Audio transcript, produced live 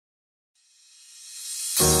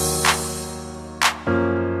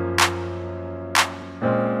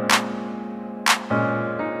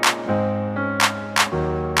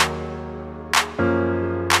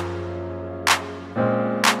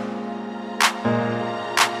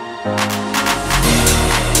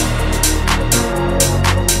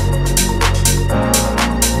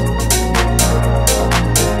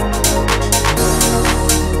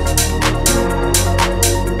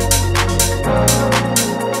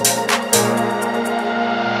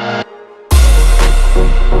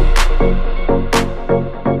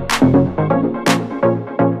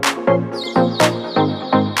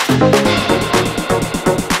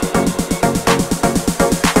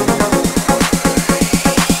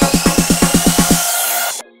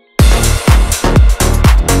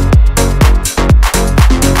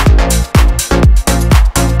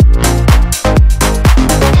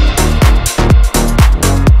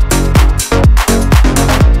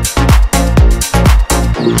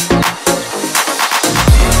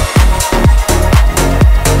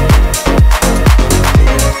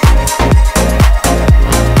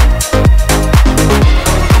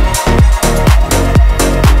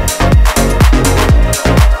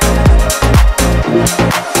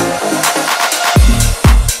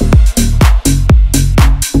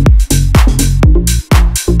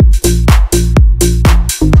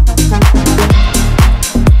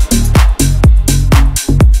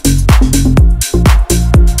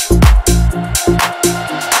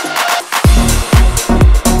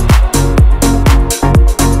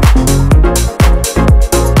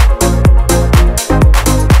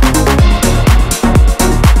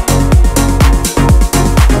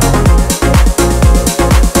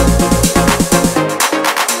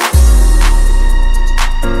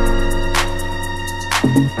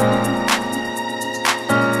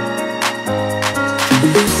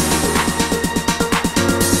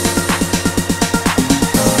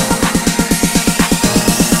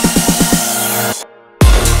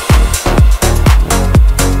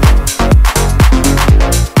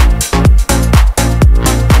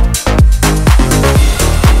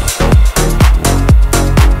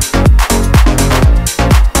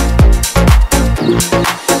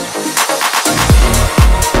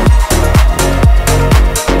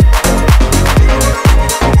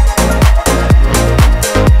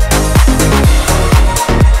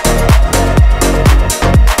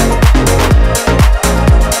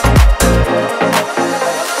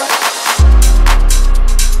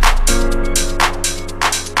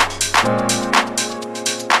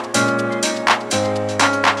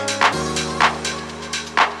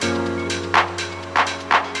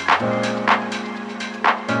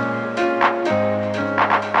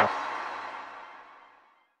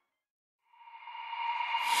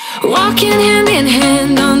Walking hand in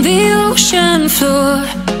hand on the ocean floor,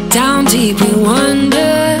 down deep we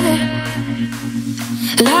wander.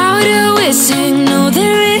 Louder we sing, no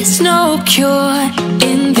there is no cure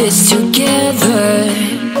in this together.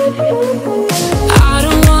 I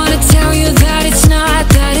don't wanna tell you that it's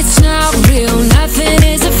not real. Nothing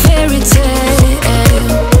is a fairy tale.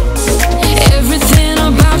 Everything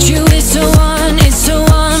about you is so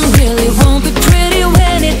unreal. It won't be pretty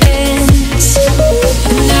when it ends.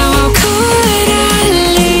 Now how could I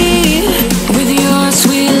leave with your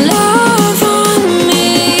sweet love on me?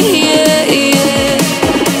 Yeah, yeah.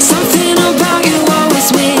 Something about you always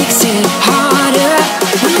makes it harder.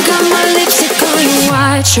 When you got my lipstick on your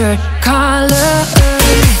white shirt collar.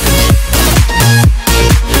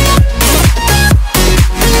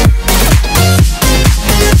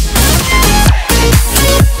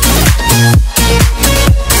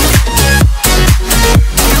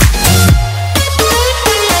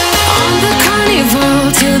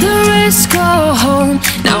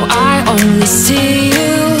 Now I only see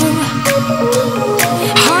you.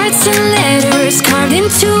 Hearts and letters carved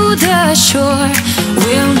into the shore.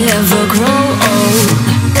 We'll never grow old.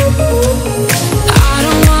 I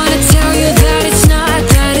don't wanna tell you that it's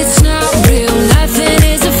not real. Nothing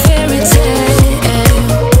is a fairy tale.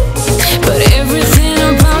 But everything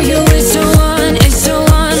about you is so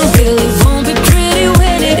unreal. It won't be pretty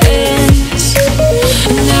when it ends.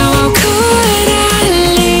 Now how could I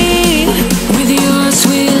leave with your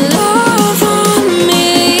sweet love on me?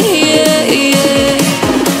 Yeah, yeah.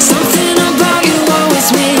 Something about you always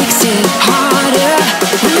makes it hard.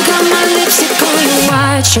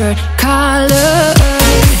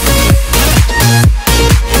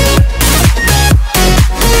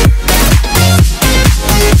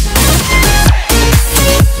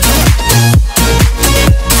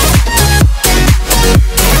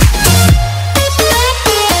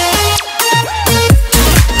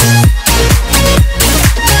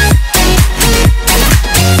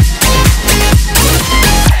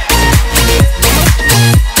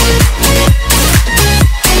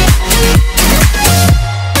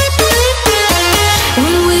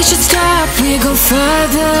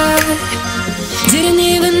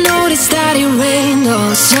 that it rained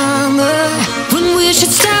all summer. When we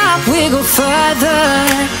should stop, we go further.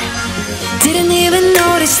 Didn't even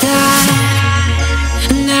notice that.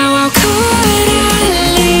 Now how could I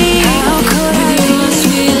leave? How could I leave? Your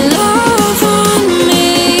sweet love on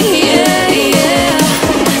me, yeah, yeah.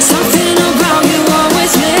 Something about you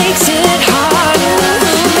always makes it harder.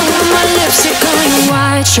 My lipstick on your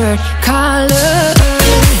white shirt collar.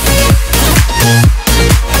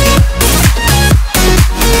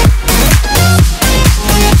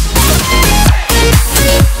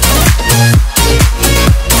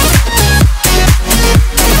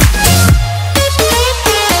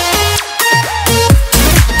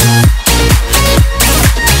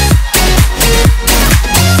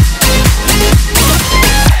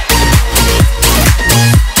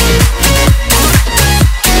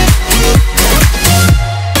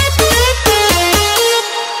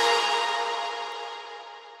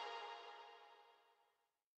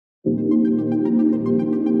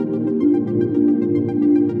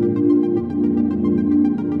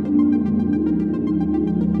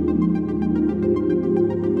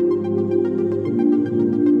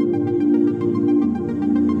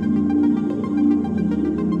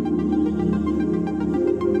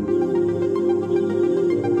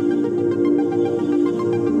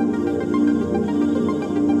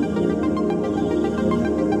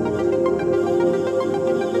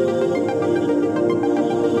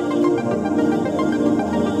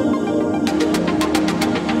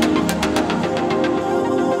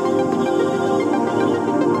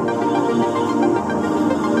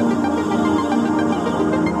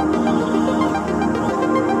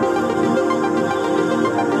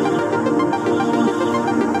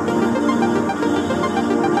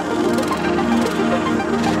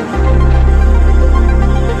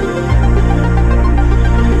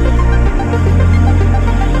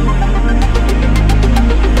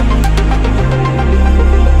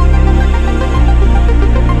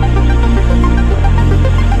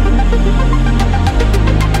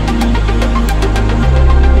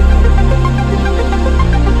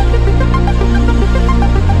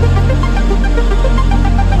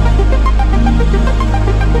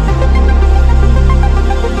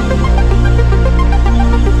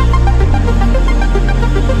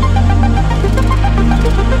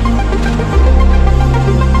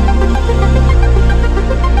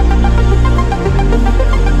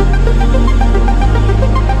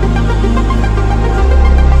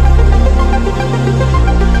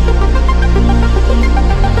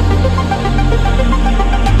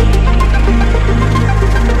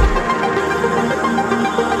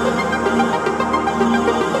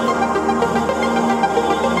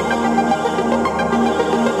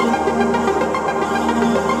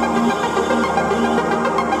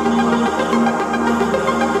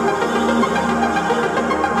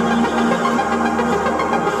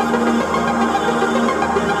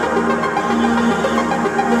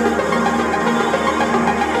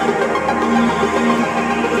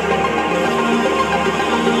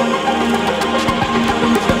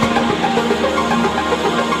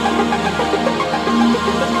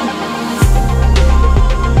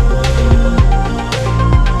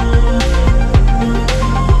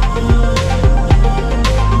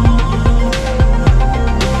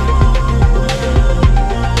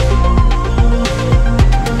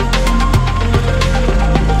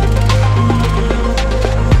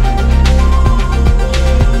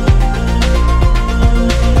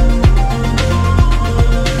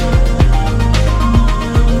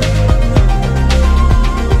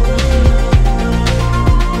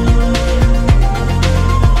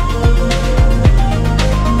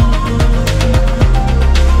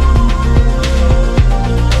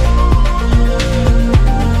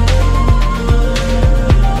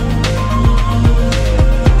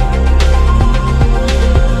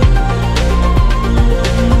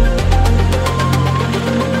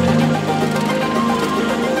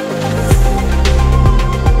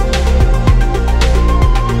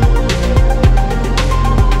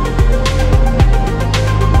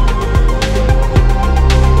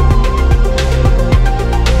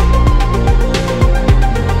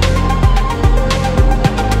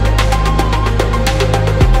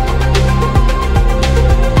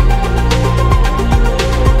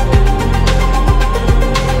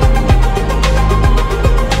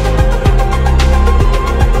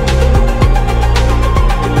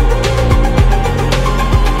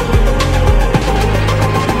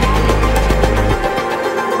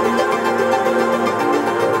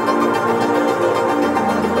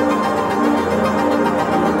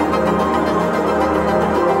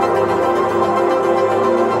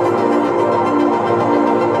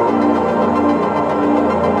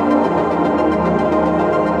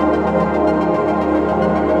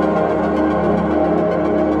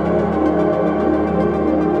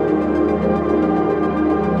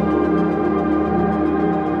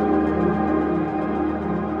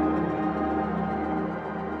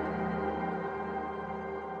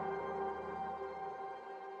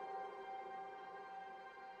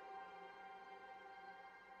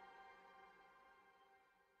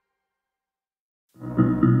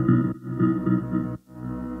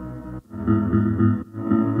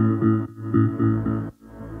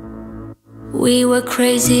 We were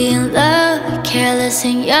crazy in love, careless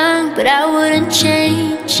and young, but I wouldn't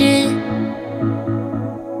change it.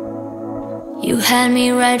 You had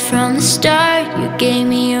me right from the start, you gave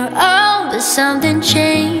me your all, but something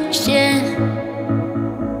changed, yeah.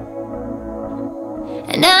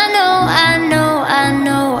 And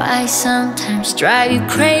I sometimes drive you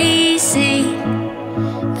crazy.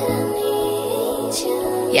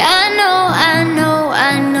 Yeah, I know,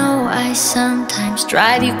 I sometimes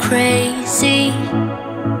drive you crazy.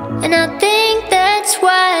 And I think that's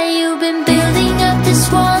why you've been building up this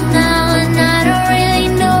wall now, and I don't really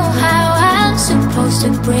know how I'm supposed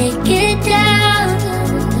to break it down.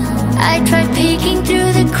 I tried peeking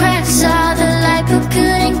through the cracks, saw the light but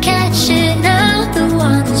couldn't catch it. Now the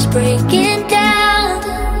one who's breaking down.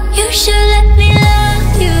 You should let me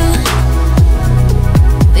love you,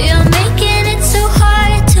 but you're making it so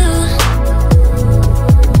hard to.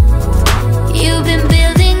 You've been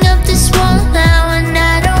building up this wall now, and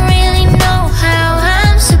I don't really know how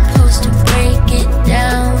I'm supposed to break it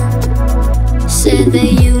down. Said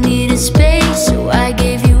that you needed space, so I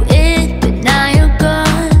gave you it, but now you're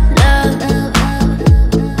gone, love.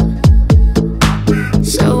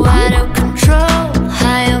 So out of control,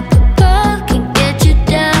 high up above, can get you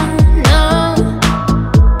down, no.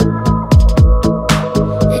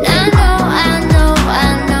 And I know,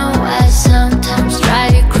 I sometimes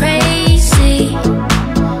drive you crazy.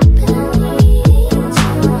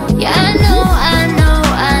 Yeah, I know,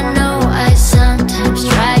 I sometimes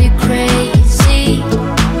drive you crazy.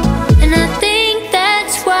 And I think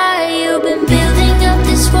that's why you've been building up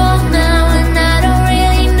this wall now, and I don't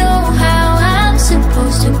really know how I'm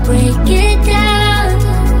supposed to break it down.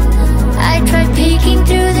 I tried peeking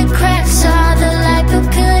through the cracks, saw the light but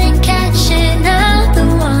couldn't catch it. Now the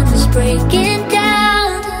one who's breaking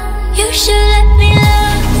down. You should let me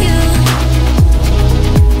love you,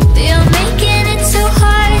 but you're making it so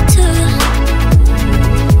hard to.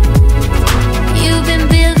 You've been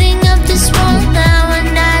building up this wall now,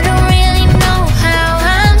 and I don't really know how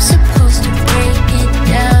I'm supposed to break it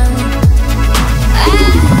down. I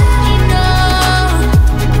know,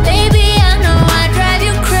 baby, I know I drive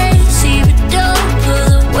you crazy, but don't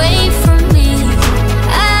pull away from me.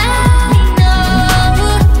 I know,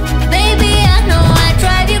 baby, I know I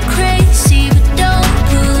drive you crazy, but don't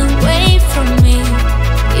pull away from me.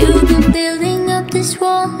 You've been building up this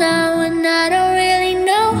wall now, and I don't really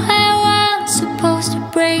know how I'm supposed to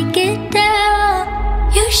break it down.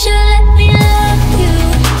 You should let me love you,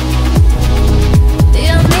 but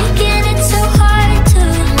you're making it so hard to.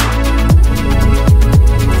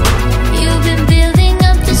 You've been building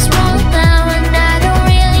up this wall now, and I don't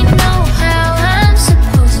really know how I'm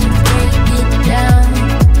supposed to break it down.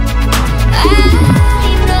 I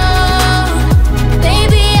know,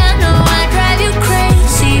 baby, I know I drive you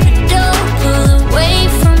crazy, but don't pull away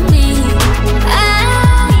from me. I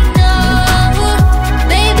know,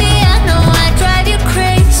 baby, I know I drive you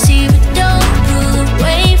crazy, but don't pull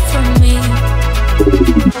away from me.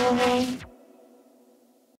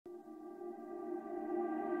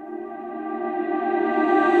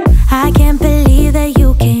 I can't believe that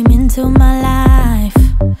you came into my life.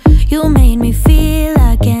 You made me feel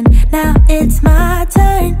again, now it's my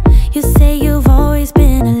turn. You say you've always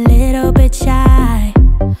been a little bit shy,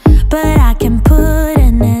 but I can put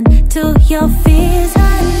an end to your fears,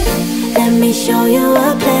 honey. Let me show you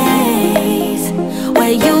a place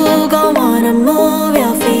where you gon' wanna move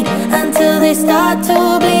your feet until they start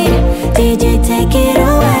to bleed. DJ, take it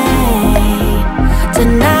away.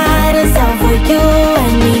 Tonight is all for you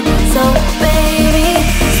and me. So baby,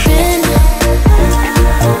 spin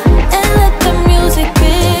and let the music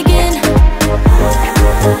begin.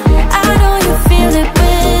 I know you feel it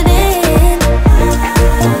within,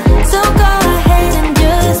 so go ahead and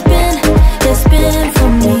just spin for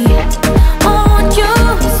me. I want you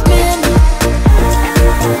to spin.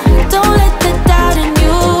 Don't let the doubt in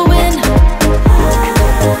you win.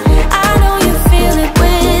 I know you feel it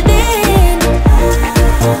within,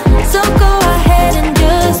 so go ahead and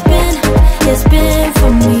just spin.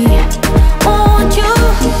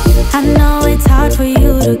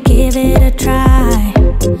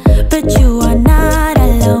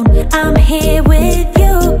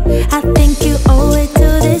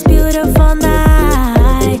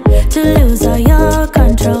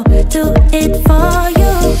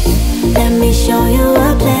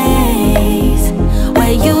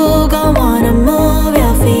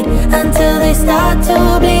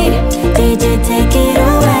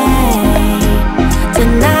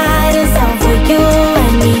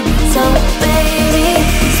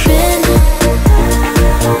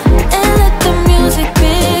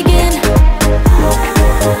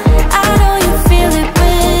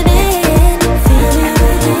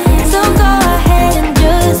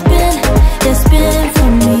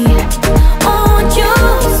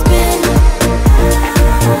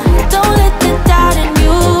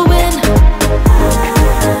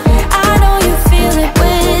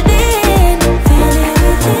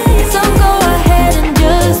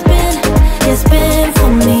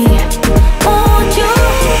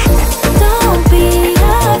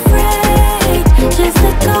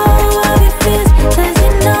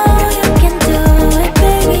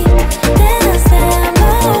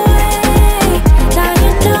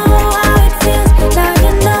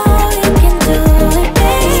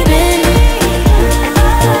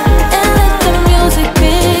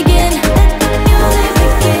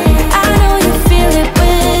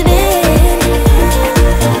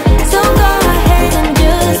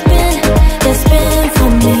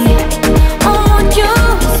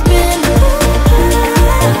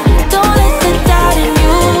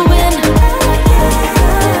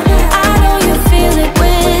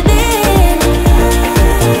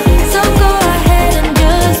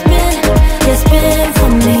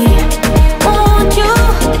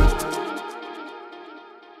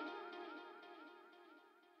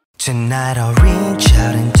 Tonight I'll reach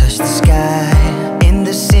out and touch the sky. In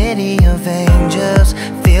the city of angels,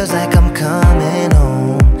 feels like I'm coming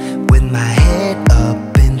home. With my head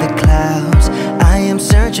up in the clouds, I am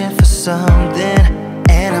searching for something,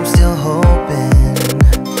 and I'm still hoping.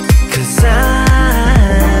 'Cause I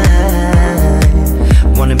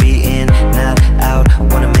wanna be in, not out,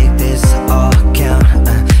 wanna make this all count.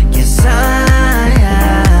 Yes, I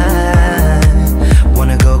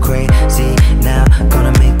wanna go crazy now,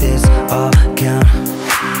 gonna make this all count.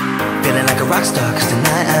 Feeling like a rock star, 'cause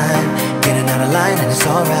tonight I'm getting out of line and it's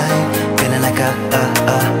alright. Feeling like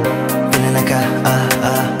feeling like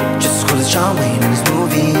just as cool as John Wayne in his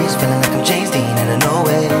movies. Feeling like I'm James Dean and I know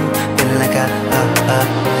it. Feeling like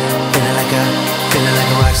feeling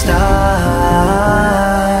like a rock star.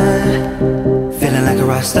 Feeling like a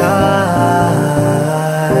rock star.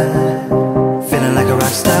 Feeling like a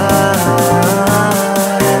rock star.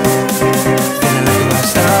 Feeling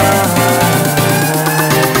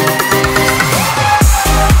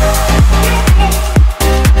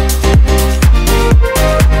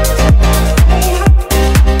like a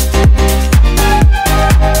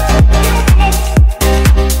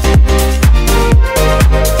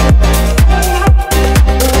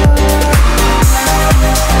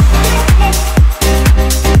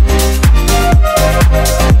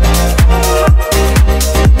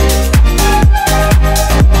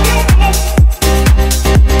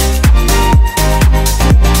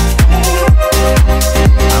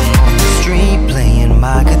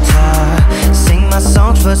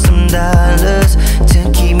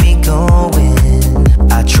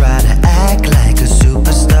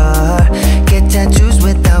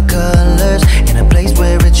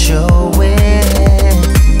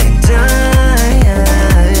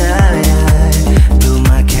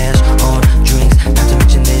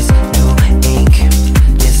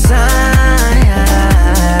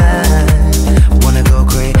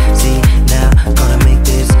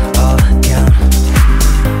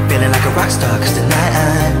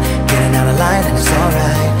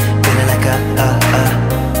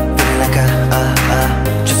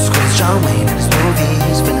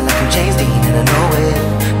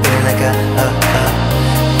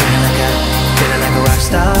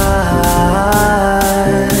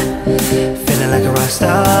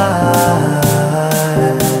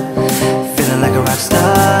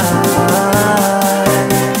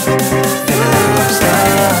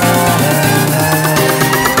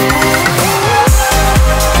star.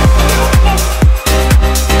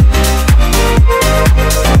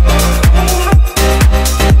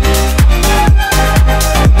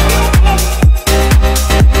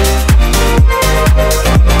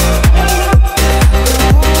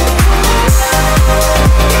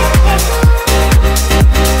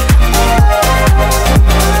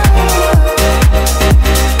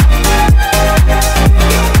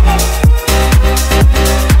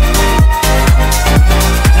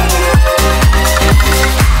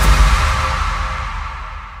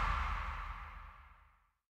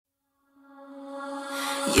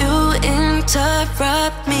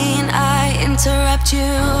 interrupt me and I interrupt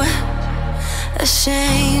you. A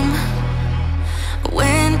shame.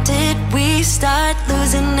 When did we start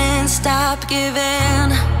losing and stop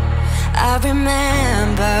giving? I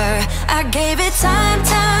remember I gave it time,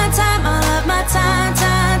 all of my time.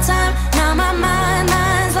 Now my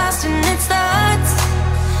mind's lost in its thoughts.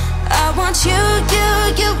 I want you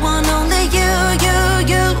want only you,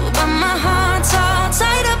 but my heart's all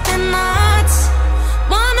tied up in knots.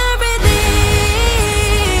 Wanna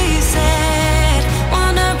release it,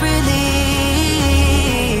 wanna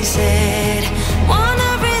release it, wanna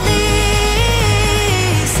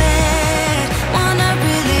release it, wanna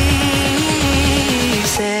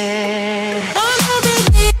release it, wanna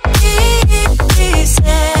release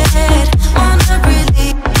it, wanna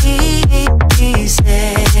release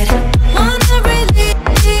it, wanna release it.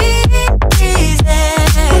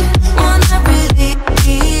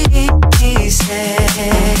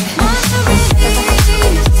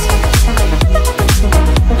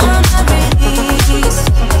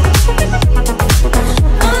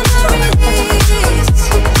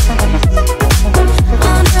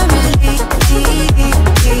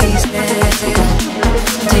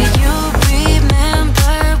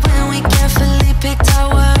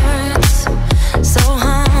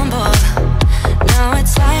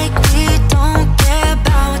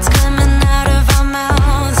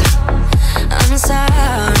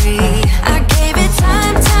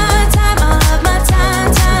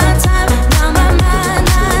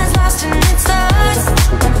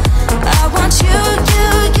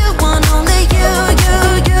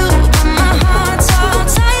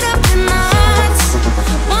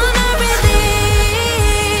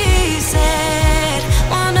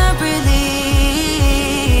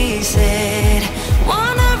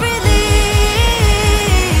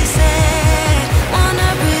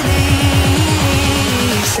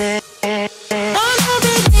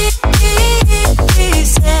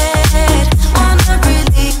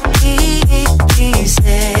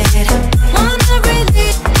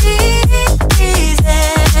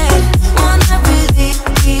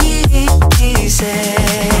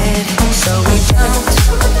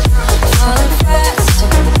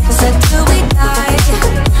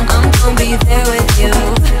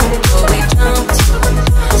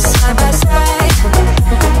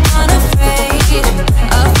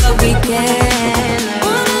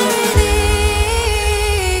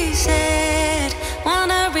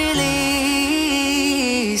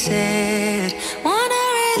 say